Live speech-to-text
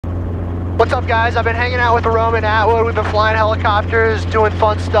What's up, guys? I've been hanging out with Roman Atwood. We've been flying helicopters, doing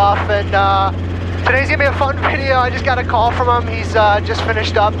fun stuff, and today's gonna be a fun video. I just got a call from him. He's just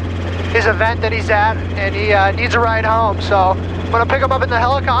finished up his event that he's at, and he needs a ride home. So I'm gonna pick him up in the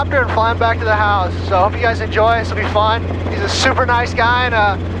helicopter and fly him back to the house. So I hope you guys enjoy. This will be fun. He's a super nice guy and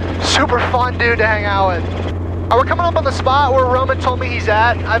a super fun dude to hang out with. We're coming up on the spot where Roman told me he's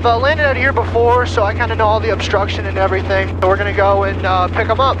at. I've landed out here before, so I kind of know all the obstruction and everything. So we're gonna go and pick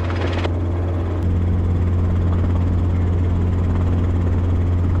him up.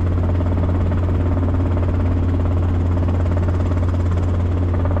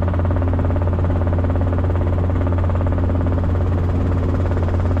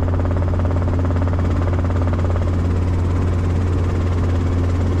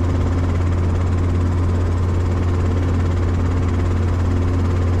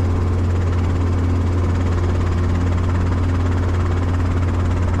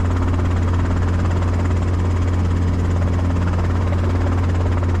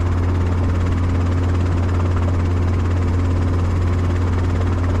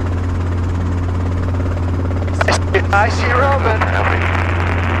 I see Roman.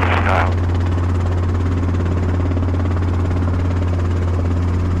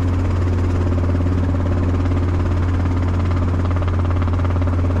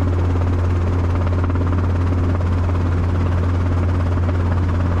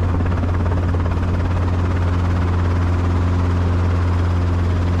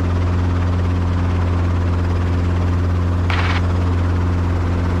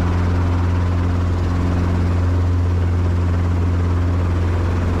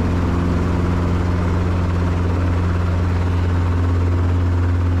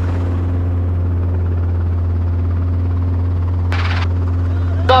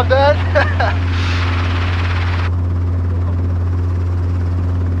 What's up, Dad?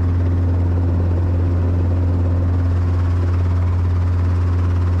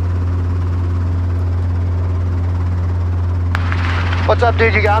 What's up,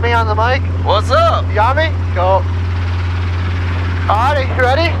 dude? You got me on the mic? What's up? You got me? Go. Alrighty, you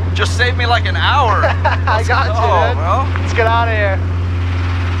ready? Just saved me like an hour. I got you, man. Bro. Let's get out of here.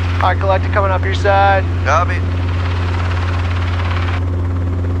 Alright, collector coming up your side. Got me.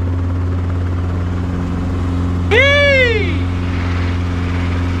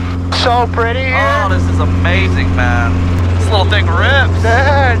 So pretty here. Oh, this is amazing, man. This little thing rips.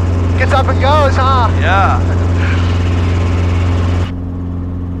 Man, gets up and goes, huh? Yeah.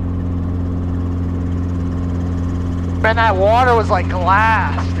 Man, that water was like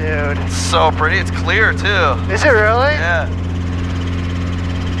glass, dude. It's so pretty. It's clear, too. Is it really? Yeah.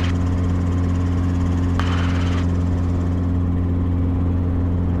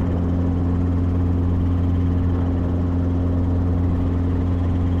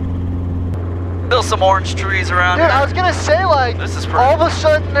 Still some orange trees around Dude, here. I was gonna say, like, This is pretty. all of a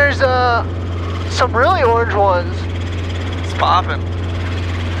sudden there's some really orange ones. It's popping.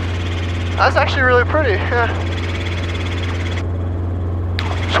 That's actually really pretty. Yeah.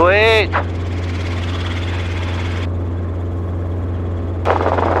 Sweet.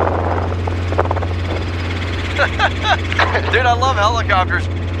 Dude, I love helicopters.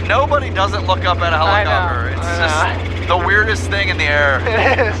 Nobody doesn't look up at a helicopter. It's just the weirdest thing in the air.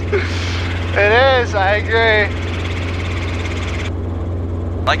 It is. It is, I agree.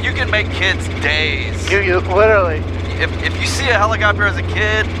 Like, you can make kids' days. You literally. If you see a helicopter as a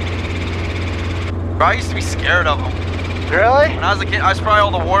kid, I used to be scared of them. Really? When I was a kid, I was probably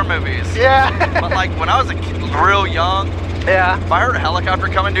all the war movies. Yeah. But like, when I was a kid, real young, Yeah. if I heard a helicopter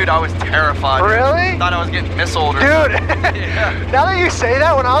coming, dude, I was terrified. Really? I thought I was getting missiled or Dude, something. Yeah. now that you say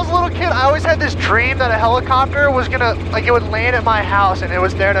that, when I was a little kid, I always had this dream that a helicopter was gonna, like, it would land at my house and it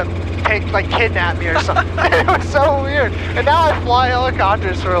was there to take, like, kidnap me or something. It was so weird. And now I fly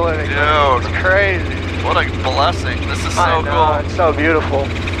helicopters for a living. Dude. It's crazy. What a blessing. This is so I know, cool. it's so beautiful.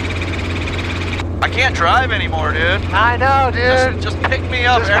 I can't drive anymore, dude. I know, dude. Just pick me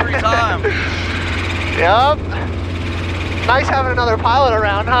up every time. Yep. Nice having another pilot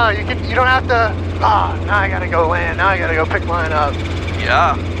around, huh? You don't have to, now I gotta go land, now I gotta go pick mine up.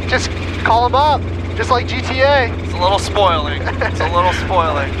 Yeah. Just call them up, just like GTA. It's a little spoiling. It's a little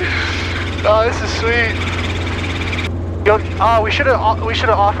spoiling. Oh, this is sweet. We should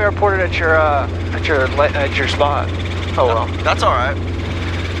have off-air ported at your spot. Oh well. That's all right.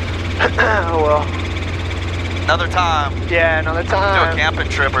 Oh well. Another time. Yeah, another Do time. a camping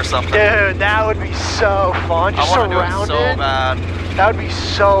trip or something. Dude, that would be so fun. Just I want to do it surrounded. so bad. That would be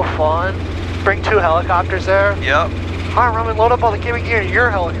so fun. Bring 2 helicopters there. Yep. All right, Roman, load up all the gaming gear in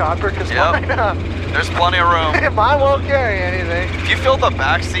your helicopter, because Yep. mine, There's plenty of room. mine won't carry anything. If you fill the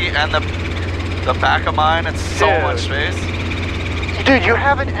back seat and the The back of mine, it's so much space. Dude, you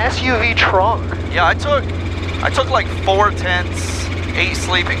have an SUV trunk. Yeah, I took like 4 tents, 8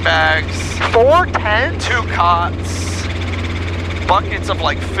 sleeping bags. 4 tents? 2 cots. Buckets of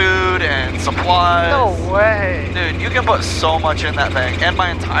like food and supplies. No way. Dude, you can put so much in that thing, and my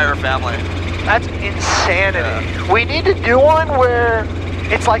entire family. That's insanity. Yeah. We need to do one where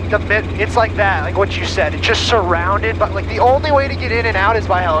it's like it's like that, like what you said. It's just surrounded, but like the only way to get in and out is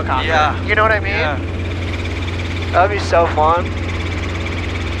by helicopter. Yeah. You know what I mean? Yeah. That'd be so fun.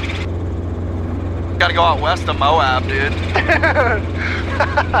 Gotta go out west of Moab, dude.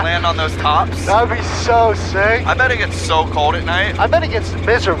 Land on those tops. That'd be so sick. I bet it gets so cold at night. I bet it gets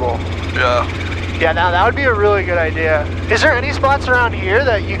miserable. Yeah. Yeah, now that would be a really good idea. Is there any spots around here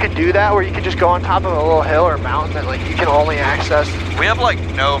that you could do that, where you could just go on top of a little hill or mountain that like you can only access? We have like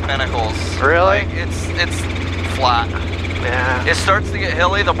no pinnacles. Really? Like, it's flat. Yeah. It starts to get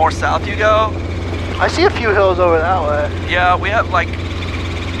hilly the more south you go. I see a few hills over that way. Yeah, we have like,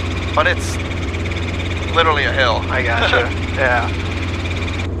 but it's literally a hill. I gotcha. Yeah.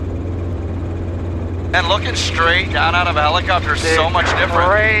 And looking straight down out of a helicopter is so much different.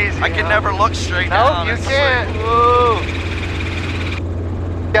 Crazy. I can never look straight down. No, you It's can't. Like, whoa.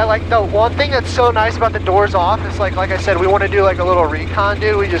 Yeah, like the one thing that's so nice about the doors off is like I said, we want to do like a little recon,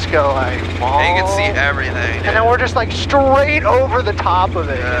 dude. We just go like, And you can see everything. and then we're just like straight over the top of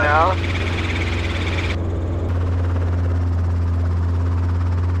it, you know?